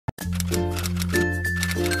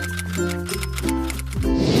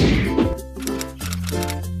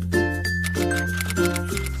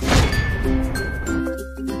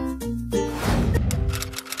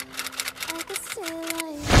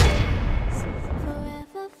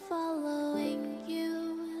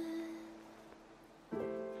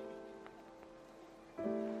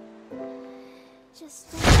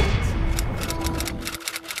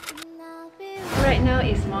Right now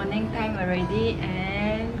it's morning time already,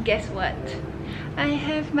 and guess what? I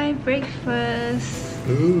have my breakfast.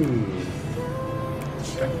 Ooh,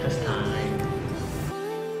 breakfast time.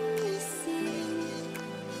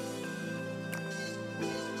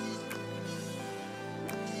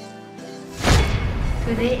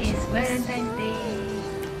 Today is Valentine's Day,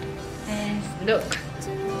 and look,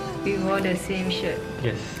 we wore the same shirt.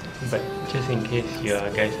 Yes, but just in case you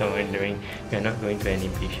guys are wondering, we are not going to any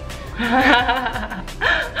beach.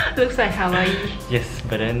 Looks like Hawaii. Yes,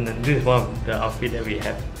 but then this is one of the outfit that we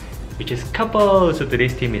have, which is couple. So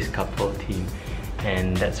today's theme is couple theme,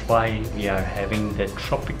 and that's why we are having the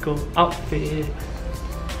tropical outfit.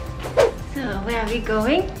 So where are we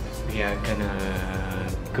going? We are gonna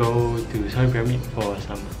go to Soi Pyramid for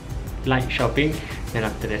some light shopping, then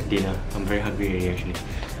after that dinner. I'm very hungry already actually.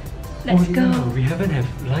 Let's go. No, we haven't had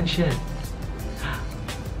lunch yet.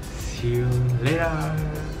 See you later.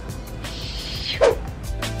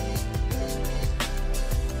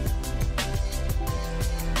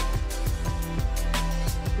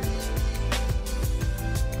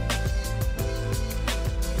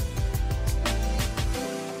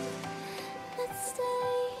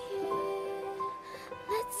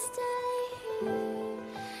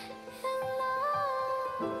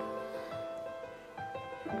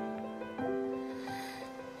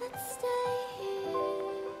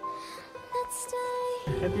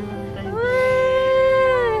 Happy Valentine's Day!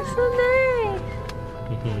 Wow, so nice!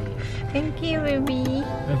 Thank you, baby.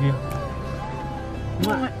 Love you.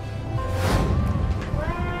 Wow,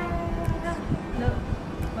 look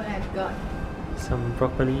what I've got. Some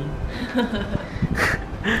broccoli.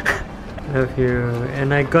 Love you.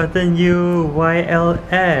 And I gotten you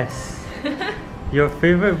YLS. Your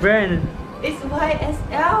favorite brand. It's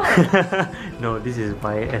YSL. No, this is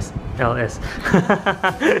YSLS.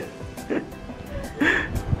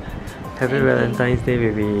 Happy Valentine's Day,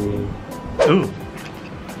 baby. Ooh.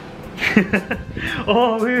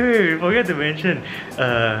 Oh wait, forget to mention,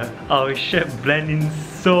 our shirt blend in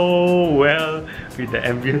so well with the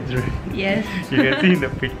ambience, right? Yes. You can see in the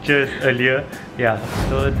pictures earlier. Yeah,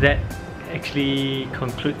 so that actually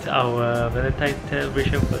concludes our Valentine's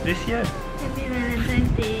celebration for this year. Happy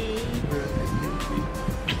Valentine's Day.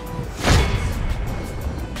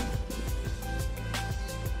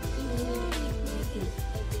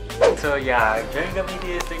 So yeah, join the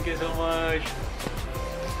videos. Thank you so much.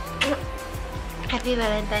 Happy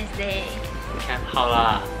Valentine's Day. Can how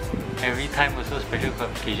lah? Every time also special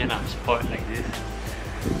occasion I'm spoiled like this.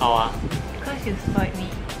 How ah? Because you spoiled me.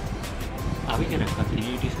 Are we gonna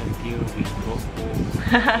continue this until we grow old?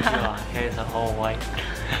 Until our hairs are all white?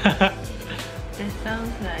 That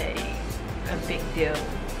sounds like a big deal.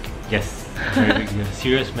 Yes, very big deal.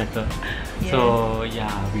 Serious matter. Yes. So yeah,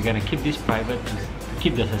 we're gonna keep this private to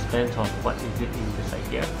keep the suspense of what is it inside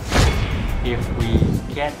here. If we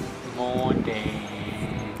get more than,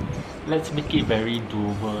 let's make it very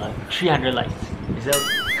doable, 300 likes. Is that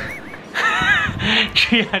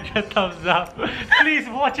 300 thumbs up? Please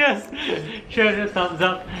watch us. 300 thumbs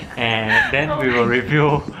up, and then we will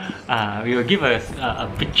review. We will give us a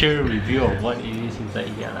picture review of what it is inside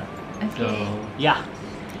here. Okay. So yeah.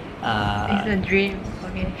 It's a dream.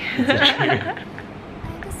 Okay. It's a dream.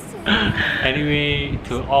 Anyway,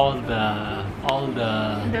 to all the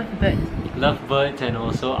lovebirds and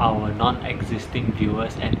also our non-existing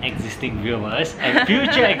viewers and existing viewers and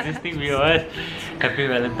future existing viewers, happy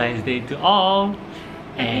Valentine's Day to all.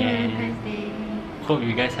 Happy And Valentine's Day. hope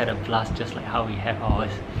you guys had a blast just like how we have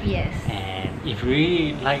ours. Yes. And if you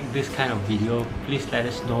really like this kind of video, please let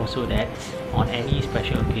us know so that on any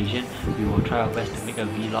special occasion we will try our best to make a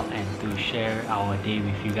vlog and to share our day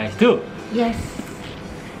with you guys too. Yes.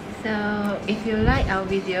 So if you like our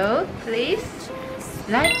video, please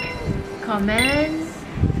like, comment,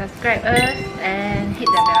 subscribe us, and hit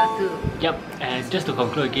the bell too. Yep, and just to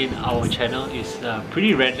conclude again, our channel is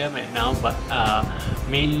pretty random right now, but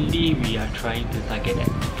mainly we are trying to target at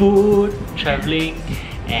food, traveling,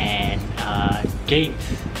 and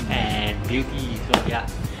games and beauty. So yeah,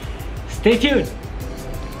 stay tuned.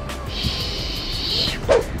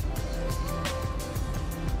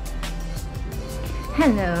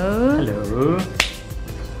 Hello. Hello.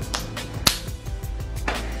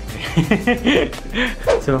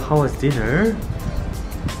 So how was dinner?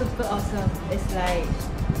 Super awesome. It's like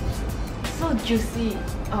so juicy.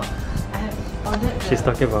 Oh, I have ordered. She's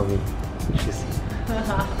talking about me. She's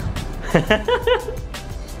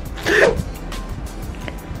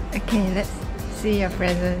Okay, let's see your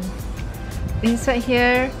present. Inside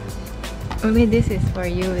here, only this is for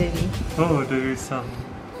you, baby. oh, there is some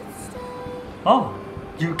Oh,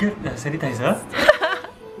 you get a sanitizer?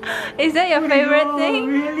 Is that your favorite thing?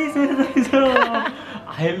 Really, sanitizer?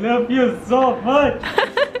 I love you so much.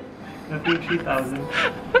 Love you 3,000.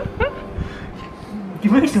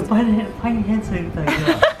 You managed to find hand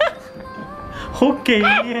sanitizer. Okay,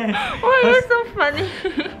 yeah. Why are you so funny?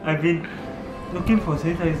 I've been looking for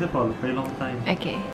sanitizer for a very long time. Okay.